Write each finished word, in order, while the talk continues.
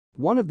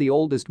One of the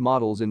oldest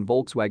models in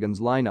Volkswagen's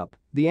lineup,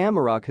 the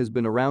Amarok has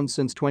been around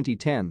since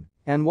 2010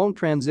 and won't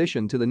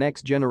transition to the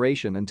next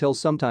generation until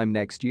sometime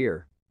next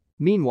year.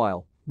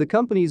 Meanwhile, the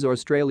company's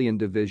Australian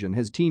division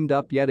has teamed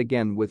up yet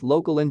again with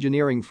local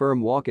engineering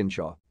firm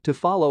Walkinshaw to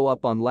follow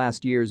up on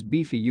last year's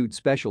beefy Ute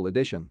Special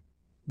Edition.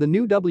 The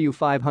new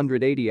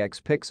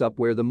W580X picks up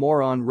where the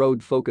more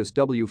on-road focused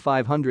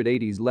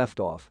W580s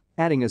left off,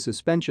 adding a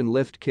suspension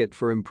lift kit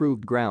for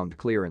improved ground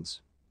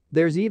clearance.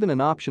 There's even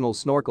an optional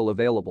snorkel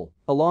available,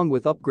 along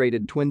with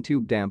upgraded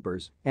twin-tube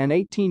dampers and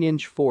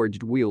 18-inch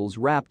forged wheels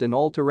wrapped in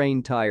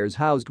all-terrain tires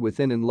housed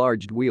within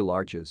enlarged wheel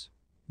arches.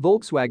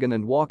 Volkswagen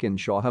and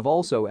Walkinshaw have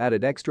also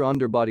added extra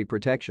underbody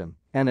protection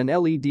and an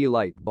LED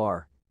light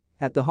bar.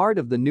 At the heart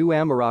of the new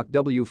Amarok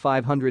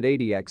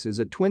W580X is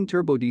a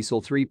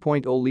twin-turbodiesel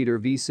 3.0-liter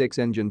V6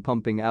 engine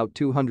pumping out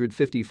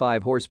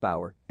 255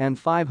 horsepower and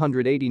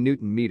 580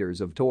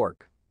 Nm of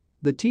torque.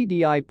 The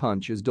TDI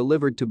punch is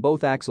delivered to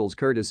both axles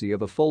courtesy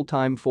of a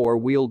full-time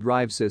four-wheel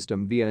drive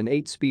system via an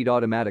 8-speed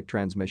automatic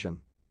transmission.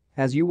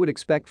 As you would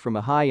expect from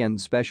a high-end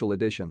special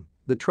edition,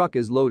 the truck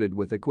is loaded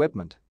with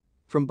equipment.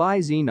 From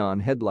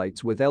bi-xenon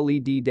headlights with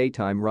LED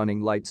daytime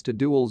running lights to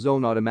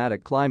dual-zone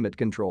automatic climate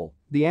control,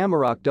 the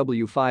Amarok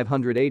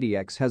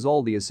W580X has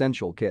all the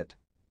essential kit.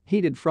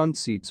 Heated front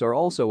seats are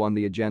also on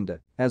the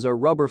agenda, as are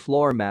rubber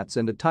floor mats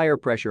and a tire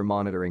pressure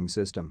monitoring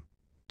system.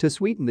 To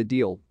sweeten the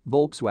deal,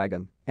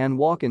 Volkswagen and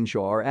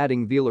Walkinshaw are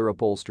adding velour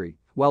upholstery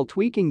while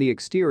tweaking the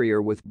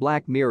exterior with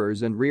black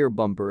mirrors and rear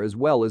bumper as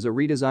well as a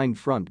redesigned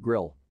front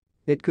grille.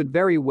 It could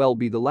very well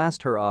be the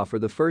last hurrah for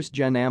the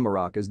first-gen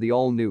Amarok, as the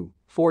all-new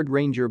Ford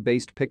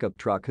Ranger-based pickup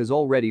truck has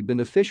already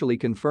been officially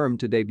confirmed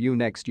to debut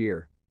next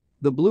year.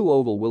 The Blue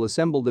Oval will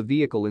assemble the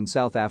vehicle in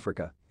South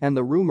Africa, and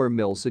the rumor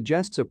mill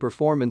suggests a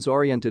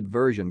performance-oriented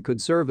version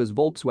could serve as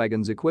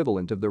Volkswagen's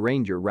equivalent of the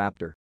Ranger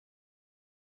Raptor.